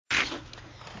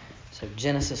So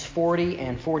Genesis 40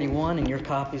 and 41 in your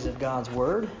copies of God's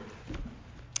Word,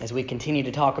 as we continue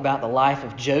to talk about the life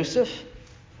of Joseph.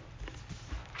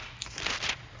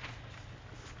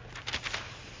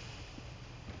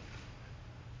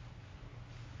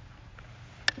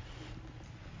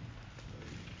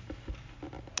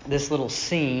 This little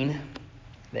scene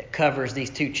that covers these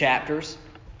two chapters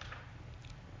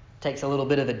takes a little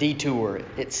bit of a detour,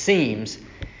 it seems,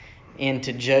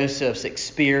 into Joseph's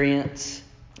experience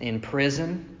in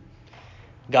prison.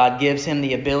 God gives him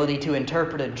the ability to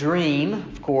interpret a dream,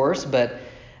 of course, but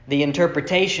the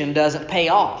interpretation doesn't pay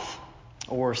off,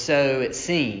 or so it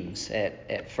seems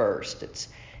at first. It's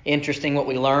interesting what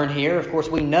we learn here. Of course,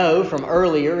 we know from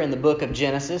earlier in the book of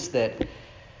Genesis that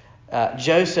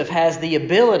Joseph has the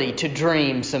ability to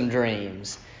dream some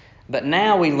dreams, but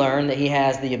now we learn that he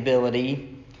has the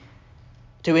ability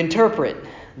to interpret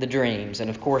the dreams.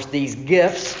 And of course, these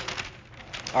gifts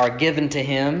are given to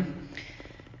him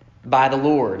by the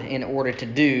Lord in order to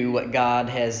do what God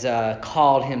has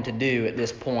called him to do at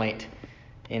this point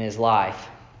in his life.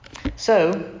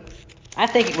 So, I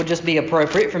think it would just be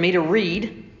appropriate for me to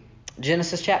read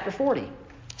Genesis chapter 40.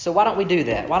 So why don't we do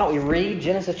that? Why don't we read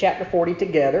Genesis chapter 40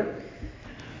 together?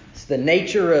 It's the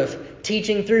nature of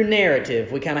teaching through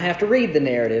narrative. We kind of have to read the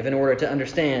narrative in order to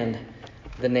understand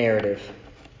the narrative.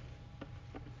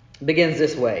 It begins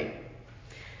this way.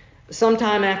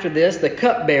 Sometime after this, the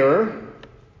cupbearer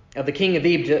of the king of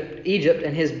Egypt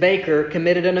and his baker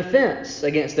committed an offense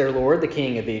against their lord, the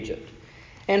king of Egypt.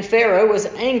 And Pharaoh was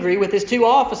angry with his two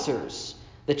officers,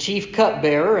 the chief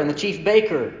cupbearer and the chief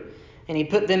baker, and he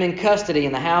put them in custody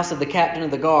in the house of the captain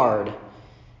of the guard,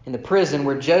 in the prison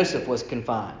where Joseph was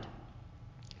confined.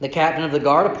 The captain of the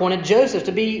guard appointed Joseph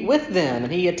to be with them,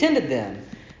 and he attended them.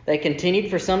 They continued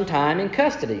for some time in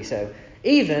custody. So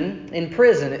even in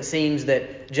prison, it seems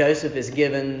that Joseph is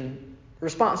given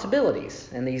responsibilities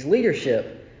and these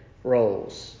leadership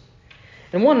roles.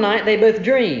 And one night they both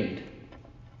dreamed.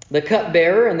 The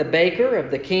cupbearer and the baker of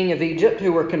the king of Egypt,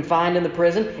 who were confined in the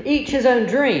prison, each his own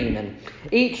dream, and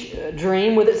each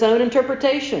dream with its own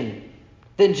interpretation.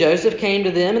 Then Joseph came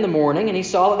to them in the morning, and he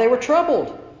saw that they were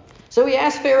troubled. So he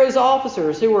asked Pharaoh's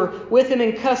officers who were with him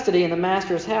in custody in the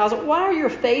master's house, "Why are your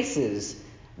faces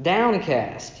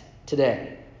downcast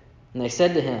today?" And they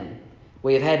said to him,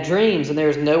 "We have had dreams, and there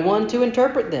is no one to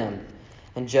interpret them."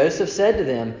 And Joseph said to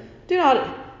them,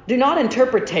 Do not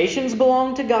interpretations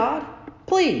belong to God?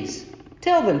 Please,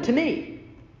 tell them to me."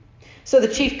 So the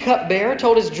chief cupbearer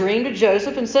told his dream to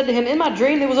Joseph and said to him, "In my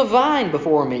dream there was a vine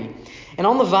before me, and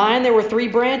on the vine there were 3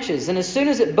 branches, and as soon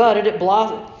as it budded,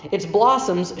 its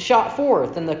blossoms shot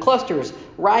forth, and the clusters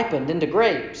ripened into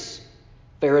grapes.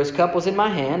 Pharaoh's cup was in my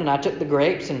hand, and I took the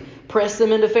grapes and pressed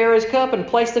them into Pharaoh's cup and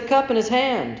placed the cup in his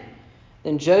hand."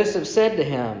 Then Joseph said to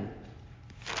him,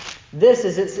 "This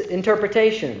is its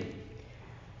interpretation.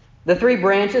 The 3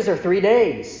 branches are 3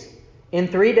 days. In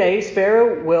 3 days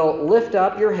Pharaoh will lift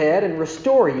up your head and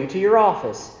restore you to your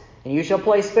office, and you shall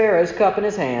place Pharaoh's cup in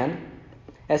his hand,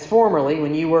 as formerly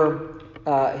when you were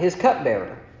his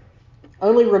cupbearer.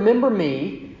 Only remember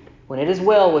me when it is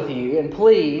well with you, and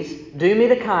please do me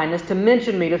the kindness to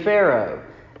mention me to Pharaoh,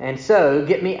 and so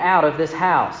get me out of this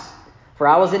house. For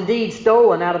I was indeed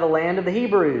stolen out of the land of the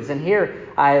Hebrews, and here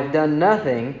I have done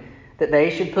nothing that they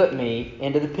should put me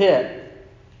into the pit."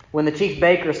 When the chief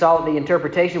baker saw that the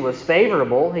interpretation was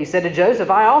favorable, he said to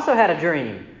Joseph, "I also had a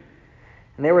dream,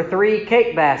 and there were 3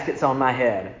 cake baskets on my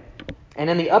head. And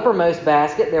in the uppermost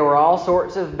basket there were all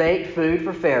sorts of baked food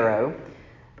for Pharaoh,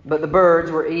 but the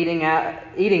birds were eating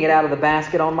it out of the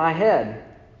basket on my head."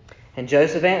 And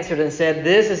Joseph answered and said,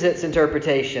 "This is its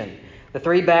interpretation. The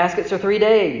 3 baskets are 3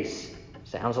 days."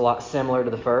 Sounds a lot similar to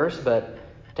the first, but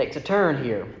takes a turn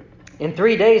here. "In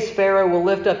 3 days Pharaoh will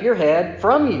lift up your head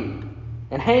from you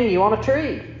and hang you on a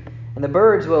tree, and the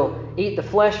birds will eat the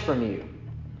flesh from you."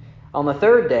 On the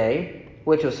 3rd day,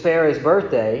 which was Pharaoh's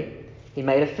birthday, he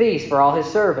made a feast for all his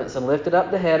servants and lifted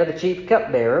up the head of the chief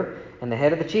cupbearer and the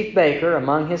head of the chief baker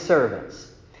among his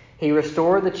servants. He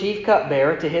restored the chief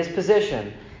cupbearer to his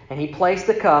position, and he placed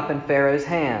the cup in Pharaoh's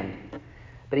hand.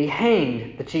 But he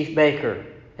hanged the chief baker,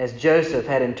 as Joseph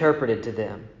had interpreted to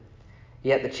them.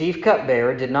 Yet the chief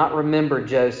cupbearer did not remember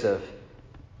Joseph,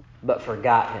 but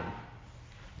forgot him.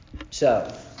 So,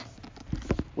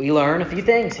 we learn a few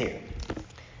things here.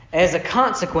 As a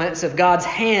consequence of God's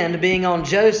hand being on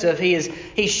Joseph, he's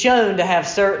shown to have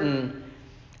certain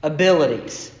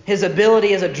abilities. His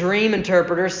ability as a dream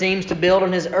interpreter seems to build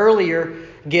on his earlier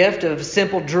gift of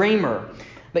simple dreamer.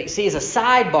 But you see, as a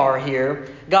sidebar here,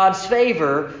 God's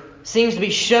favor seems to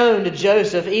be shown to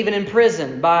Joseph even in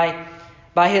prison by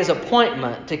his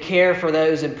appointment to care for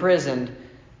those imprisoned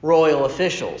royal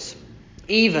officials.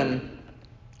 Even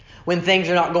when things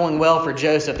are not going well for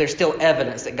Joseph, there's still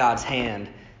evidence that God's hand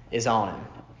is on him.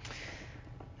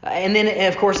 And then,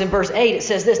 of course, in verse 8, it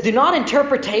says this, do not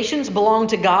interpretations belong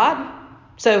to God?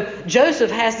 So Joseph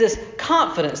has this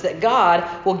confidence that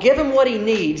God will give him what he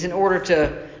needs in order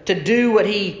to do what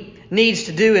he needs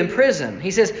to do in prison.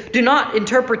 He says, do not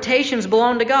interpretations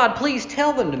belong to God? Please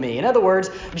tell them to me. In other words,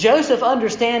 Joseph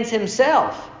understands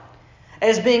himself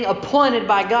as being appointed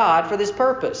by God for this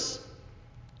purpose.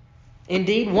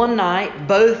 Indeed, one night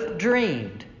both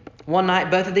dreamed. One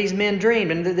night both of these men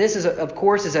dreamed. And this is, of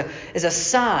course, is a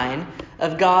sign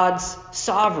of God's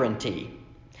sovereignty.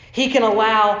 He can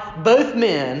allow both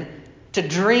men to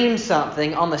dream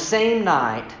something on the same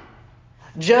night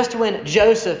just when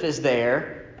Joseph is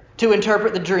there to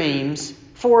interpret the dreams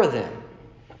for them.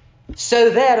 So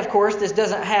that, of course, this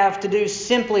doesn't have to do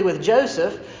simply with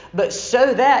Joseph, but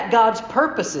so that God's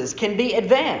purposes can be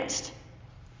advanced.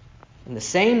 In the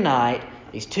same night,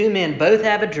 these two men both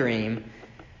have a dream.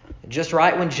 Just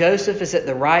right when Joseph is at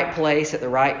the right place at the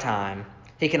right time,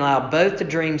 he can allow both to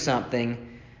dream something,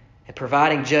 and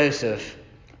providing Joseph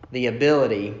the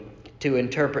ability to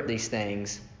interpret these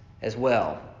things as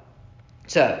well.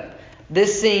 So,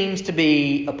 this seems to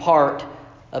be a part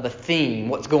of a theme,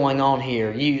 what's going on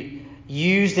here,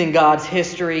 used in God's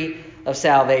history of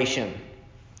salvation.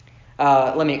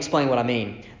 Let me explain what I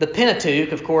mean. The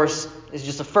Pentateuch, of course, is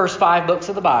just the first 5 books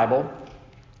of the Bible.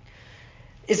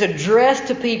 It's addressed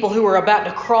to people who are about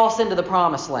to cross into the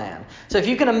promised land. So if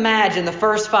you can imagine the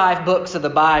first 5 books of the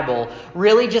Bible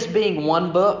really just being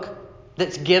one book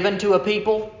that's given to a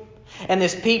people, and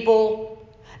this people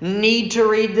need to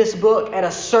read this book at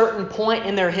a certain point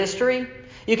in their history,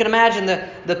 you can imagine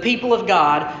the people of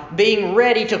God being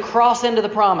ready to cross into the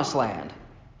promised land.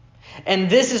 And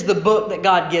this is the book that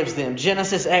God gives them: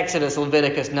 Genesis, Exodus,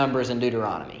 Leviticus, Numbers, and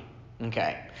Deuteronomy.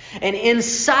 Okay. And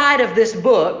inside of this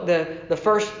book, the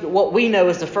first, what we know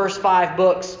is the first 5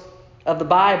 books of the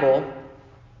Bible,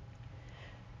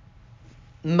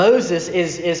 Moses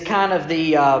is kind of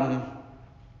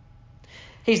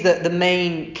he's the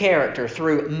main character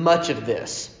through much of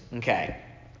this. Okay.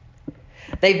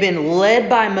 They've been led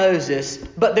by Moses,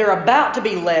 but they're about to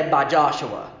be led by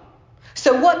Joshua.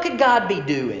 So what could God be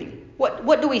doing?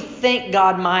 What do we think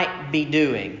God might be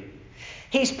doing?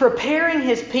 He's preparing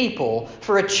his people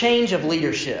for a change of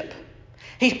leadership.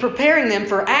 He's preparing them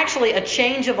for actually a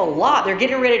change of a lot. They're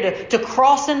getting ready to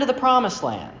cross into the promised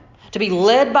land, to be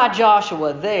led by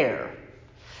Joshua there.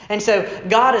 And so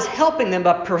God is helping them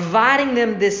by providing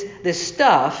them this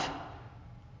stuff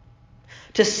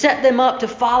to set them up to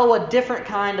follow a different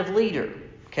kind of leader.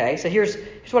 Okay, so here's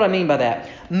what I mean by that.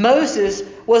 Moses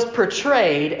was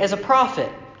portrayed as a prophet.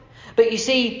 But you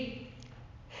see,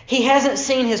 he hasn't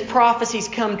seen his prophecies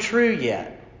come true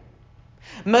yet.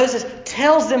 Moses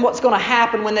tells them what's going to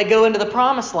happen when they go into the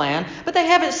promised land, but they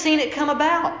haven't seen it come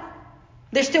about.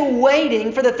 They're still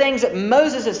waiting for the things that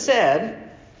Moses has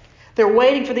said. They're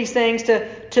waiting for these things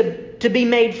to be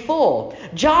made full.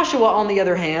 Joshua, on the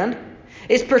other hand,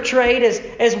 is portrayed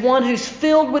as one who's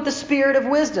filled with the spirit of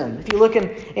wisdom. If you look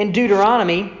in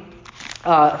Deuteronomy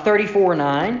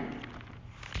 34:9,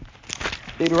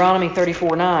 Deuteronomy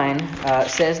 34:9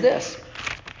 says this.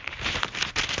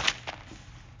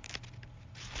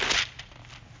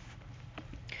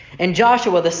 And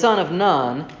Joshua the son of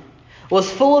Nun was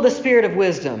full of the spirit of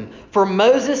wisdom, for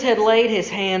Moses had laid his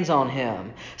hands on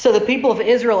him. So the people of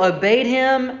Israel obeyed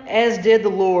him as did the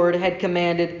Lord had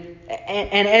commanded,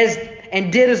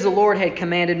 and did as the Lord had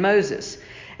commanded Moses.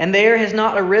 And there has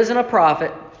not arisen a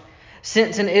prophet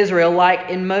since in Israel like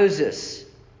in Moses,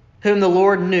 whom the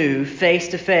Lord knew face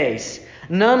to face.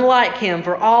 None like him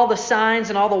for all the signs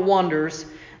and all the wonders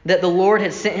that the Lord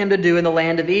had sent him to do in the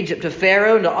land of Egypt, to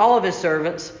Pharaoh and to all of his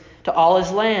servants, to all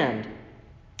his land,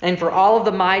 and for all of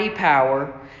the mighty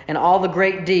power and all the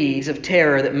great deeds of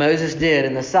terror that Moses did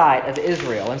in the sight of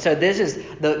Israel. And so this is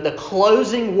the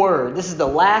closing word. This is the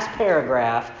last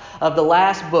paragraph of the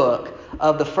last book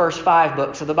of the first 5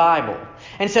 books of the Bible.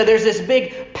 And so there's this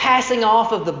big passing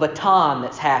off of the baton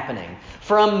that's happening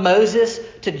from Moses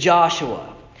to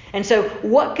Joshua. And so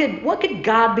what could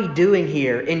God be doing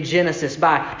here in Genesis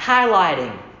by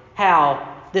highlighting how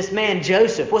this man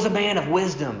Joseph was a man of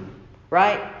wisdom,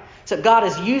 right? So God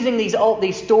is using these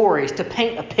stories to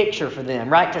paint a picture for them,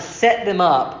 right? To set them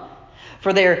up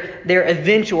for their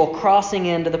eventual crossing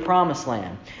into the promised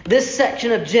land. This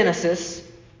section of Genesis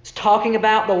is talking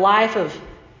about the life of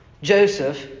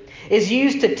Joseph, is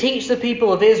used to teach the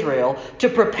people of Israel, to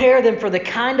prepare them for the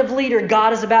kind of leader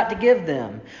God is about to give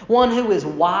them. One who is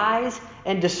wise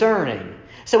and discerning,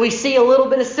 So we see a little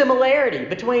bit of similarity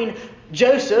between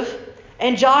Joseph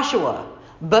and Joshua.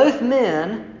 Both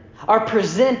men are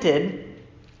presented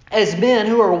as men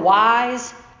who are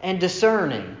wise and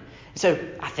discerning. So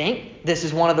I think this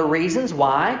is one of the reasons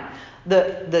why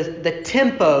the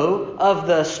tempo of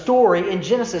the story in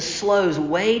Genesis slows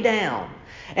way down,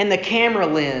 and the camera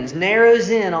lens narrows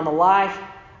in on the life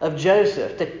of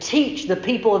Joseph to teach the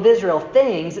people of Israel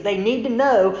things that they need to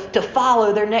know to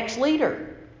follow their next leader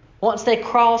once they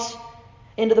cross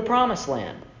into the promised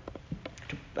land.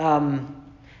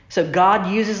 So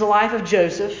God uses the life of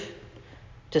Joseph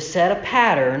to set a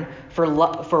pattern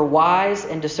for wise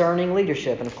and discerning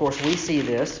leadership. And of course, we see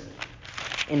this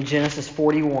in Genesis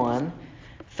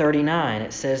 41:39.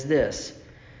 It says this: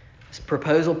 "This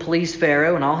proposal pleased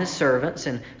Pharaoh and all his servants,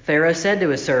 and Pharaoh said to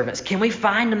his servants, 'Can we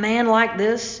find a man like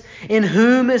this, in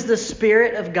whom is the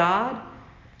Spirit of God?'"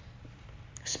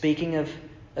 Speaking of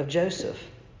Joseph.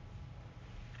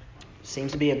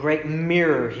 Seems to be a great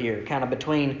mirror here, kind of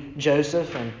between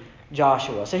Joseph and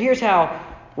Joshua. So here's how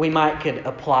we could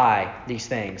apply these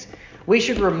things. We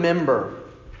should remember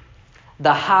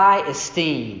the high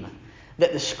esteem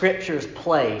that the Scriptures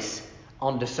place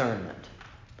on discernment.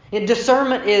 And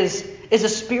discernment is a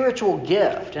spiritual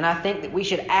gift, and I think that we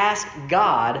should ask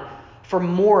God for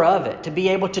more of it, to be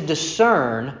able to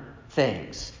discern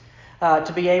things,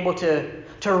 to be able to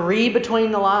read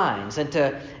between the lines and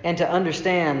to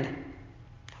understand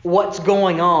what's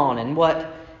going on and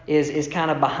what is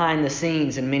kind of behind the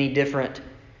scenes in many different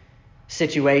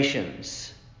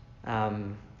situations.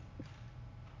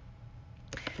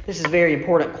 This is a very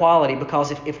important quality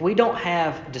because if we don't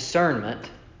have discernment,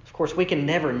 of course, we can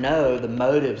never know the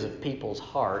motives of people's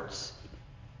hearts.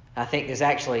 I think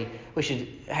we should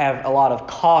have a lot of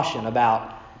caution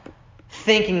about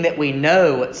thinking that we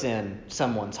know what's in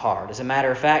someone's heart. As a matter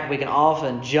of fact, we can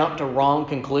often jump to wrong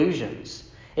conclusions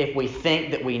if we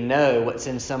think that we know what's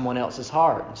in someone else's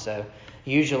heart. And so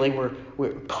usually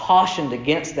we're cautioned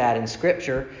against that in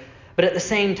Scripture. But at the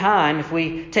same time, if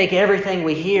we take everything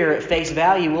we hear at face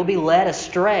value, we'll be led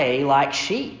astray like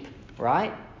sheep,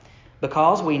 right?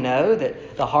 Because we know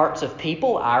that the hearts of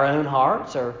people, our own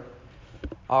hearts,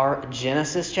 are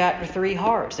Genesis chapter 3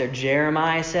 hearts. They're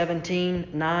Jeremiah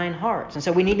 17:9 hearts. And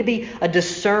so we need to be a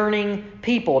discerning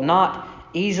people, not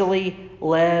easily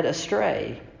led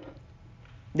astray.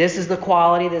 This is the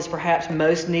quality that is perhaps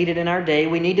most needed in our day.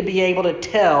 We need to be able to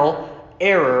tell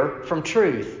error from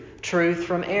truth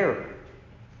from error.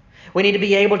 We need to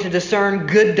be able to discern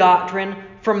good doctrine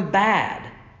from bad.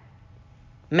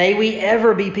 May we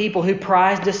ever be people who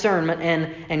prize discernment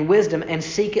and wisdom and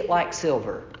seek it like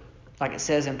silver, like it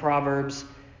says in Proverbs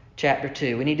chapter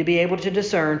 2. We need to be able to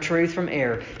discern truth from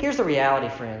error. Here's the reality,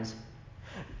 friends.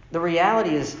 The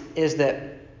reality is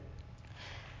that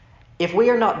if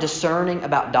we are not discerning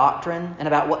about doctrine and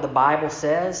about what the Bible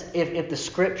says, if the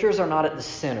Scriptures are not at the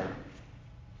center,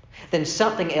 then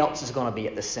something else is going to be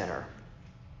at the center.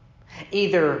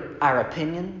 Either our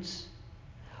opinions,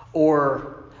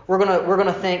 or we're going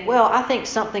to think, well, I think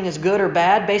something is good or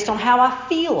bad based on how I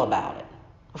feel about it.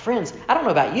 Well, friends, I don't know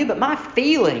about you, but my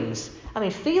feelings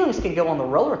can go on the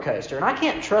roller coaster, and I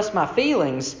can't trust my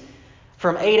feelings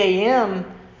from 8 a.m.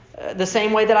 The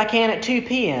same way that I can at 2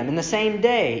 p.m. in the same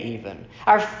day even.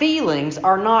 Our feelings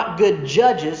are not good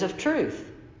judges of truth,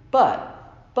 but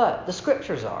the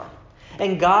Scriptures are.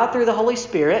 And God, through the Holy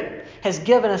Spirit, has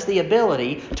given us the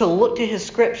ability to look to His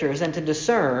Scriptures and to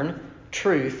discern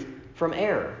truth from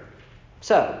error.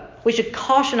 So, we should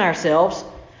caution ourselves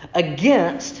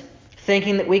against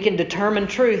thinking that we can determine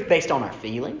truth based on our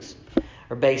feelings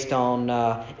or based on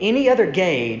any other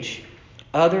gauge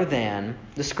other than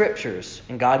the Scriptures.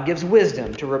 And God gives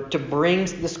wisdom to bring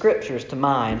the Scriptures to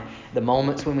mind the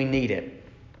moments when we need it.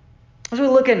 As we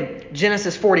look in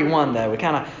Genesis 41, though, we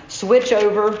kind of switch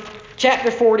over.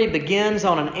 Chapter 40 begins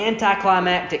on an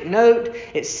anticlimactic note.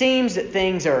 It seems that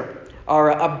things are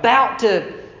about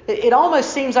to... It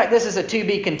almost seems like this is a to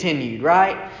be continued,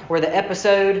 right? Where the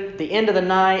episode, the end of the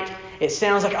night, it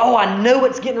sounds like, oh, I know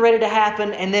what's getting ready to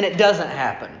happen, and then it doesn't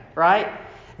happen, right?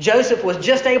 Joseph was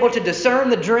just able to discern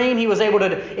the dream. He was able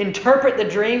to interpret the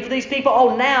dream for these people.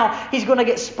 Oh, now he's going to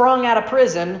get sprung out of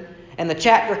prison, and the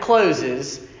chapter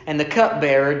closes, and the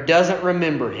cupbearer doesn't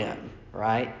remember him,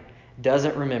 right?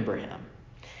 Doesn't remember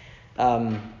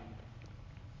him.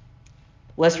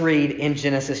 Let's read in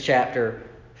Genesis chapter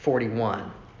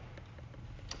 41.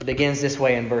 It begins this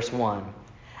way in verse 1.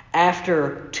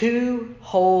 After 2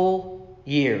 whole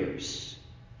years.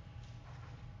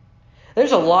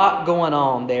 There's a lot going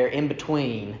on there in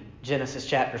between Genesis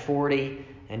chapter 40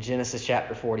 and Genesis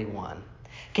chapter 41.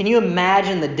 Can you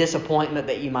imagine the disappointment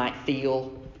that you might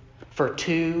feel for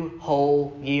 2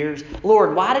 whole years?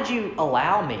 Lord, why did you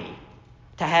allow me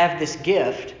to have this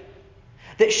gift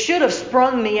that should have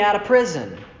sprung me out of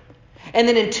prison? And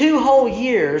then in 2 whole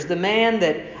years, the man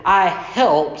that I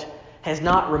helped has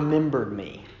not remembered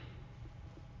me.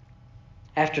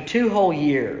 After 2 whole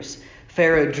years,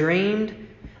 Pharaoh dreamed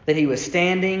that he was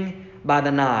standing by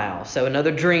the Nile. So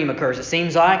another dream occurs. It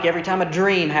seems like every time a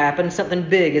dream happens, something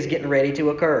big is getting ready to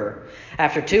occur.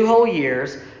 After 2 whole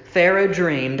years, Pharaoh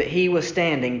dreamed that he was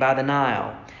standing by the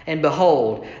Nile. And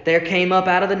behold, there came up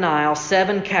out of the Nile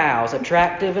 7 cows,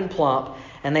 attractive and plump,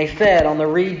 and they fed on the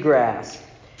reed grass.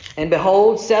 And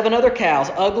behold, 7 other cows,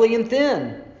 ugly and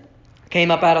thin, came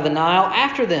up out of the Nile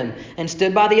after them, and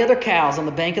stood by the other cows on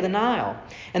the bank of the Nile.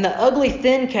 And the ugly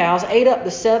thin cows ate up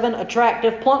the 7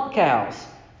 attractive plump cows.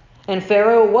 And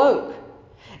Pharaoh awoke,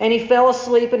 and he fell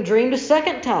asleep and dreamed a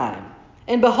second time.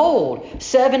 And behold,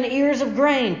 7 ears of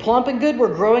grain, plump and good, were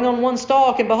growing on one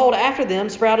stalk. And behold, after them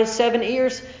sprouted 7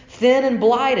 ears, thin and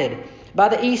blighted by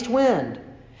the east wind.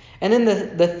 And then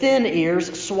the thin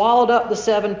ears swallowed up the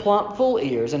 7 plump full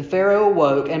ears. And Pharaoh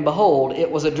awoke, and behold, it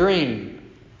was a dream.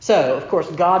 So, of course,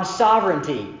 God's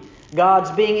sovereignty,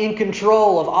 God's being in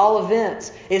control of all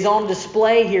events, is on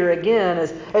display here again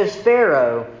as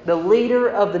Pharaoh, the leader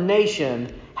of the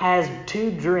nation, has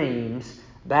 2 dreams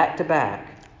back to back.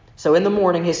 So in the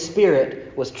morning his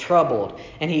spirit was troubled,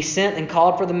 and he sent and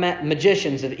called for the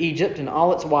magicians of Egypt and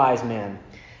all its wise men.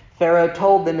 Pharaoh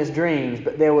told them his dreams,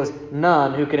 but there was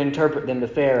none who could interpret them to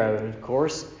Pharaoh. And of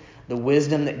course, the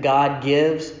wisdom that God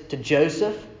gives to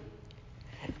Joseph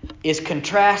is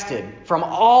contrasted from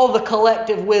all the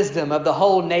collective wisdom of the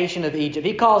whole nation of Egypt.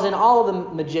 He calls in all of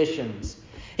the magicians.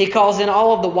 He calls in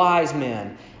all of the wise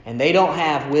men. And they don't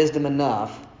have wisdom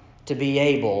enough to be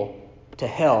able to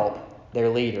help their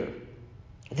leader.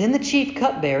 Then the chief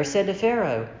cupbearer said to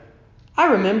Pharaoh,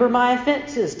 I remember my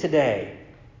offenses today.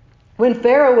 When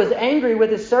Pharaoh was angry with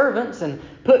his servants and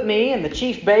put me and the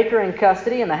chief baker in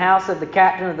custody in the house of the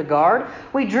captain of the guard,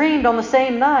 we dreamed on the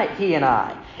same night, he and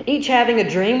I, each having a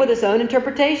dream with its own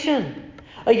interpretation.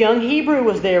 A young Hebrew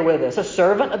was there with us, a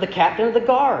servant of the captain of the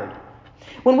guard.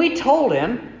 When we told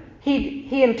him,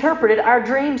 he interpreted our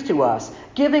dreams to us,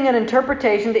 giving an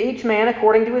interpretation to each man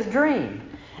according to his dream.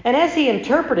 And as he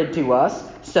interpreted to us,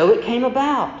 so it came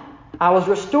about. I was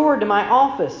restored to my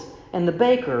office, and the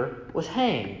baker was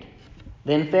hanged.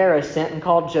 Then Pharaoh sent and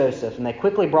called Joseph, and they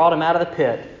quickly brought him out of the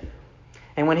pit.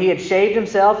 And when he had shaved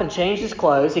himself and changed his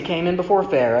clothes, he came in before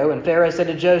Pharaoh. And Pharaoh said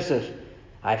to Joseph,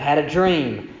 I've had a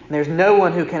dream, and there's no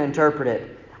one who can interpret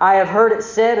it. I have heard it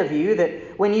said of you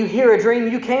that when you hear a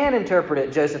dream, you can interpret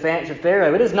it. Joseph answered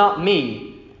Pharaoh, it is not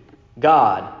me.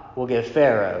 God will give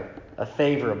Pharaoh a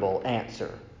favorable answer.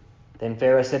 Then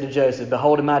Pharaoh said to Joseph,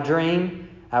 behold, in my dream,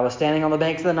 I was standing on the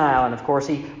banks of the Nile. And of course,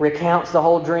 he recounts the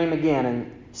whole dream again.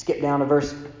 And skip down to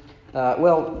verse,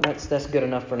 that's good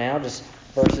enough for now. Just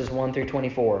verses 1 through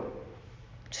 24.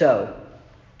 So,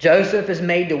 Joseph is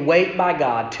made to wait by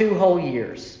God 2 whole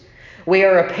years. We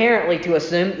are apparently to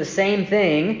assume that the same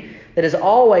thing that has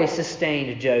always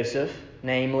sustained Joseph,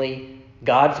 namely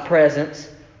God's presence,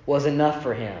 was enough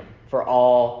for him for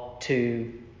all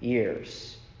 2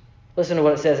 years. Listen to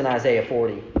what it says in Isaiah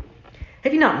 40.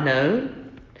 Have you not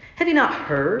known? Have you not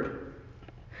heard?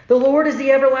 The Lord is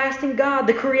the everlasting God,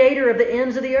 the creator of the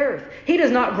ends of the earth. He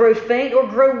does not grow faint or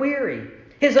grow weary.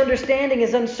 His understanding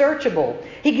is unsearchable.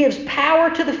 He gives power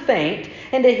to the faint,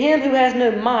 and to him who has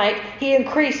no might, he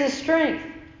increases strength.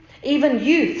 Even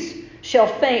youths shall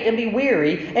faint and be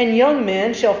weary, and young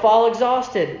men shall fall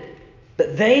exhausted.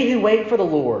 But they who wait for the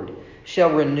Lord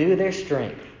shall renew their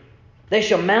strength. They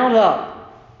shall mount up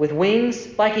with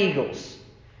wings like eagles,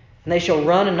 and they shall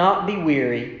run and not be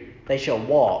weary. They shall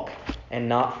walk and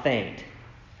not faint.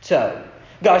 So,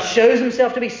 God shows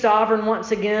himself to be sovereign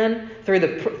once again through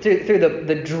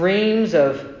the dreams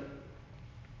of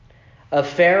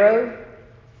Pharaoh.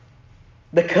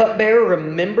 The cupbearer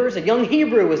remembers. A young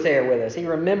Hebrew was there with us. He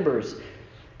remembers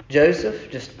Joseph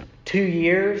just 2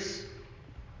 years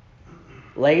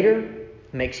later.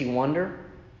 Makes you wonder.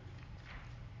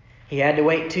 He had to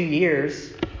wait 2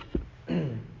 years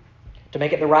to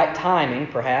make it the right timing,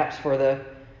 perhaps, for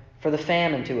the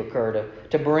famine to occur,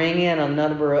 to bring in a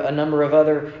number of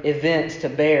other events to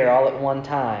bear all at one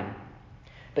time.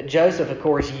 But Joseph, of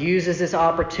course, uses this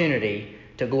opportunity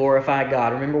to glorify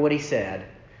God. Remember what he said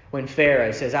when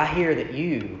Pharaoh says, I hear that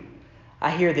you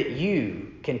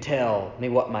can tell me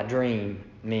what my dream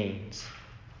means.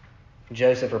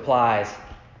 Joseph replies,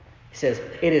 he says,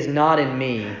 it is not in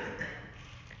me.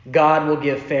 God will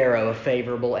give Pharaoh a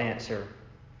favorable answer.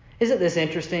 Isn't this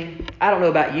interesting? I don't know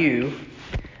about you,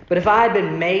 But if I had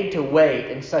been made to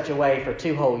wait in such a way for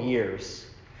 2 whole years,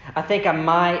 I think I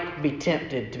might be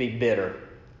tempted to be bitter.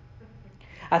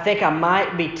 I think I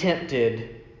might be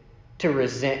tempted to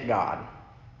resent God.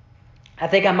 I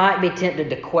think I might be tempted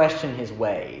to question His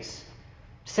ways.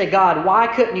 Say, God, why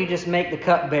couldn't you just make the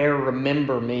cupbearer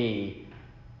remember me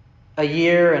a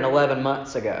year and 11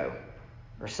 months ago?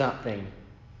 Or something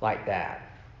like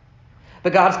that.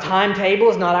 But God's timetable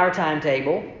is not our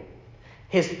timetable.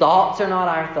 His thoughts are not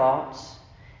our thoughts.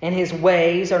 And His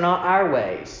ways are not our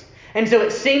ways. And so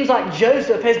it seems like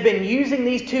Joseph has been using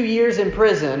these 2 years in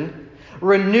prison,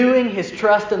 renewing his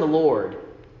trust in the Lord.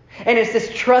 And it's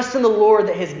this trust in the Lord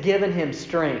that has given him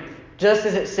strength. Just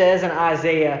as it says in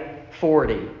Isaiah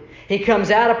 40. He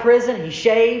comes out of prison, he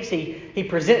shaves, he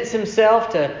presents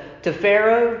himself to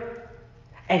Pharaoh,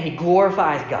 and he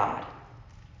glorifies God.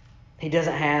 He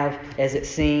doesn't have, as it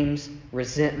seems,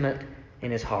 resentment in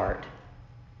his heart.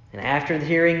 And after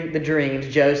hearing the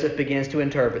dreams, Joseph begins to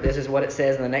interpret. This is what it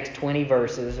says in the next 20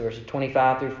 verses, verses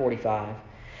 25 through 45.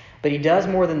 But he does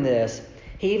more than this.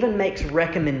 He even makes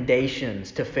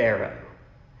recommendations to Pharaoh.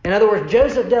 In other words,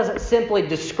 Joseph doesn't simply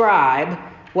describe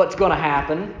what's going to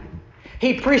happen.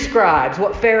 He prescribes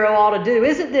what Pharaoh ought to do.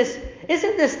 Isn't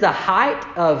this the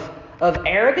height of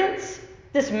arrogance?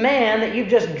 This man that you've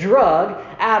just drug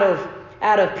out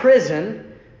of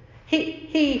prison,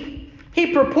 he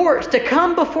purports to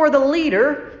come before the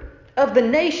leader of the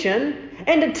nation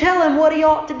and to tell him what he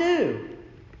ought to do.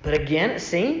 But again, it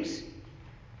seems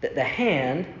that the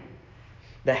hand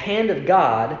of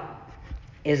God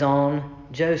is on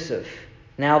Joseph.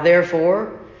 Now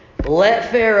therefore, let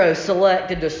Pharaoh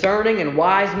select a discerning and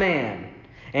wise man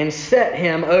and set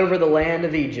him over the land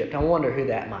of Egypt. I wonder who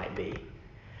that might be.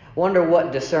 Wonder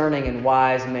what discerning and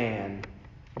wise man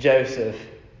Joseph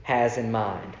has in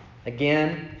mind.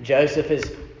 Again, Joseph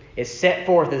is set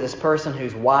forth as this person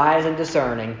who's wise and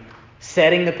discerning,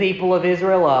 setting the people of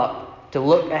Israel up to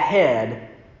look ahead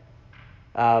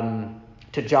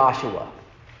to Joshua.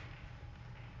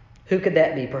 Who could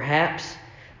that be? Perhaps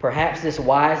this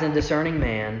wise and discerning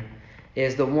man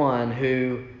is the one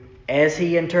who, as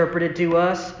he interpreted to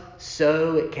us,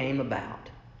 so it came about.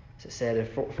 As it said in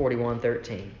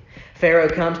 41:13. Pharaoh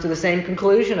comes to the same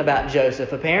conclusion about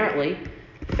Joseph. Apparently,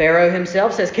 Pharaoh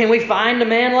himself says, "Can we find a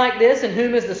man like this in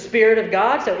whom is the Spirit of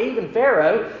God?" So even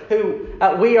Pharaoh, who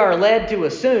we are led to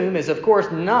assume is of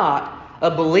course not a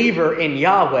believer in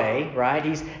Yahweh, right?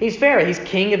 He's Pharaoh. He's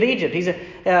king of Egypt. He's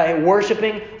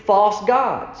worshiping false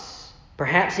gods.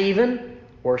 Perhaps even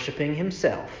worshiping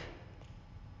himself.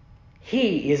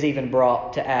 He is even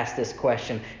brought to ask this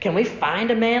question. Can we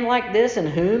find a man like this in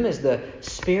whom is the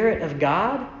Spirit of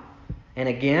God? And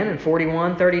again in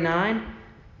 41:39,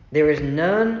 there is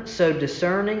none so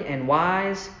discerning and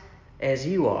wise as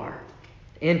you are.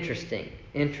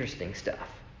 Interesting stuff.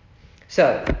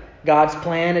 So, God's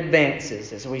plan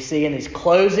advances, as we see in these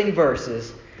closing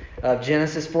verses of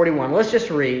Genesis 41. Let's just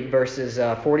read verses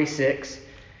 46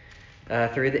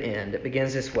 through the end. It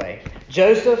begins this way.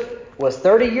 Joseph was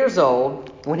 30 years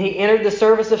old when he entered the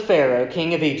service of Pharaoh,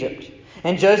 king of Egypt.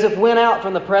 And Joseph went out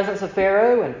from the presence of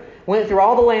Pharaoh and went through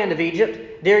all the land of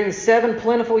Egypt. During the 7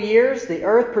 plentiful years, the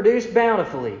earth produced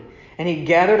bountifully. And he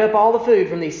gathered up all the food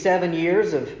from these 7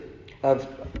 years of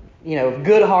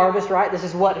good harvest, right? This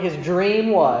is what his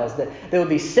dream was, that there would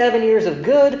be 7 years of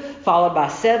good, followed by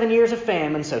 7 years of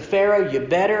famine. So Pharaoh, you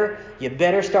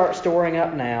better start storing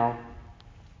up now.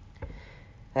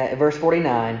 Verse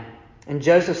 49, and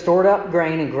Joseph stored up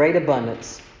grain in great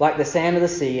abundance, like the sand of the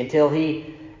sea, until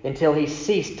he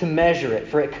ceased to measure it,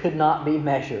 for it could not be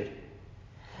measured.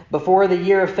 Before the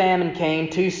year of famine came,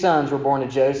 2 sons were born to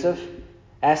Joseph.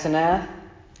 Asenath,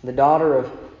 the daughter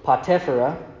of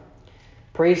Potipharah,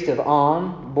 priest of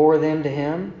On, bore them to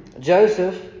him.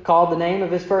 Joseph called the name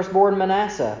of his firstborn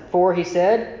Manasseh, for he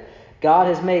said, God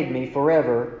has made me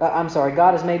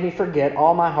forget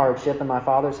all my hardship in my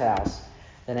father's house.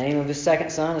 The name of his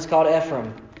second son is called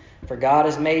Ephraim, for God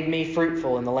has made me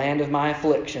fruitful in the land of my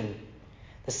affliction.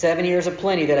 The 7 years of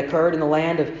plenty that occurred in the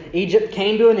land of Egypt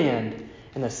came to an end,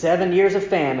 and the 7 years of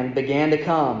famine began to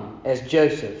come, as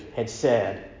Joseph had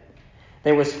said.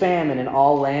 There was famine in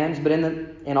all lands, but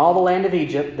in all the land of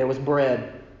Egypt there was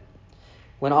bread.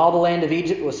 When all the land of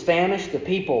Egypt was famished, the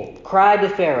people cried to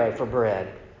Pharaoh for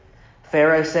bread.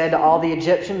 Pharaoh said to all the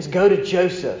Egyptians, "Go to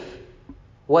Joseph.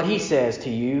 What he says to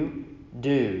you,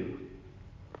 do."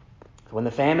 When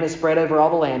the famine had spread over all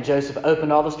the land, Joseph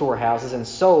opened all the storehouses and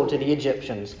sold to the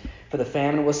Egyptians, for the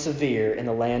famine was severe in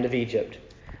the land of Egypt.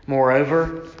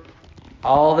 Moreover,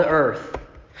 all the earth,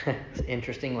 it's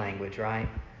interesting language, right?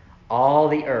 All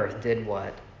the earth did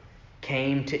what?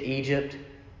 Came to Egypt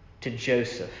to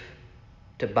Joseph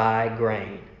to buy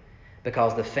grain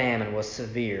because the famine was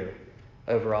severe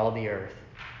over all the earth.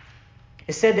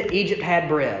 It said that Egypt had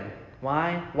bread.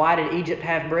 Why? Why did Egypt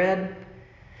have bread?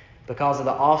 Because of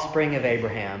the offspring of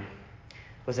Abraham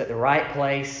was at the right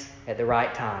place at the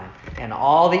right time. And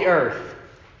all the earth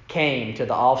came to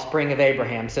the offspring of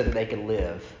Abraham so that they could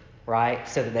live, right?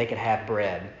 So that they could have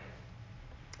bread.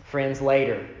 Friends,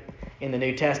 later in the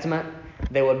New Testament,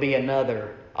 there would be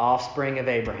another offspring of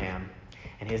Abraham,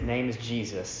 and his name is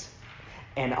Jesus.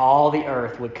 And all the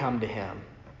earth would come to him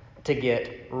to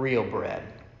get real bread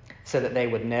so that they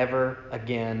would never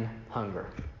again hunger.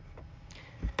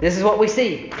 This is what we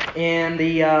see in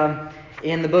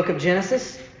the book of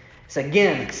Genesis. It's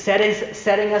again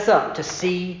setting us up to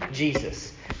see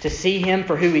Jesus, to see him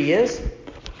for who he is,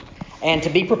 and to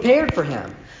be prepared for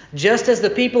him. Just as the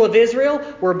people of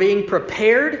Israel were being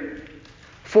prepared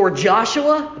for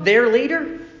Joshua, their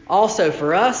leader, also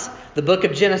for us, the book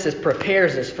of Genesis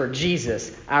prepares us for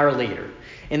Jesus, our leader.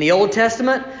 In the Old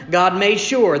Testament, God made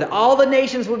sure that all the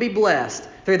nations would be blessed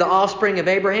through the offspring of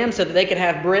Abraham so that they could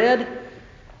have bread.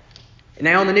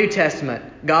 Now in the New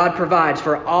Testament, God provides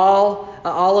for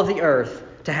all of the earth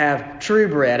to have true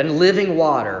bread and living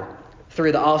water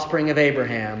through the offspring of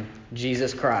Abraham,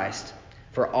 Jesus Christ,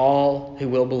 for all who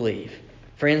will believe.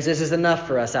 Friends, this is enough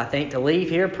for us, I think, to leave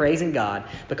here praising God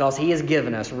because he has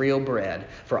given us real bread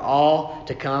for all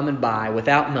to come and buy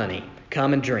without money,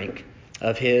 come and drink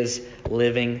of his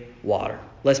living water.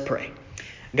 Let's pray.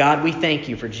 God, we thank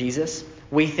you for Jesus.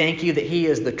 We thank you that he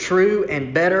is the true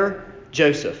and better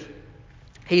Joseph.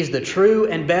 He is the true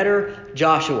and better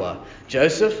Joshua.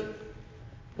 Joseph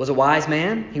was a wise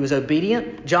man. He was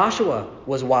obedient. Joshua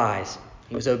was wise.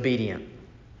 He was obedient.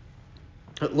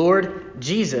 But Lord,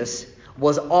 Jesus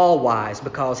was all wise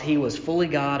because he was fully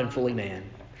God and fully man.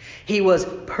 He was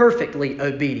perfectly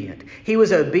obedient. He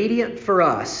was obedient for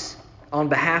us, on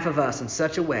behalf of us, in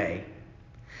such a way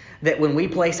that when we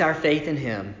place our faith in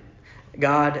him,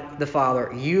 God the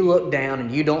Father, you look down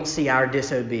and you don't see our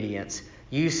disobedience.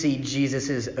 You see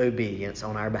Jesus' obedience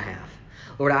on our behalf.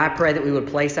 Lord, I pray that we would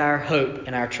place our hope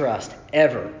and our trust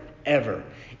ever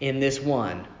in this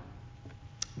one,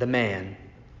 the man,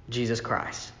 Jesus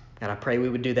Christ. And I pray we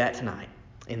would do that tonight.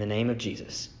 In the name of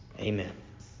Jesus, amen.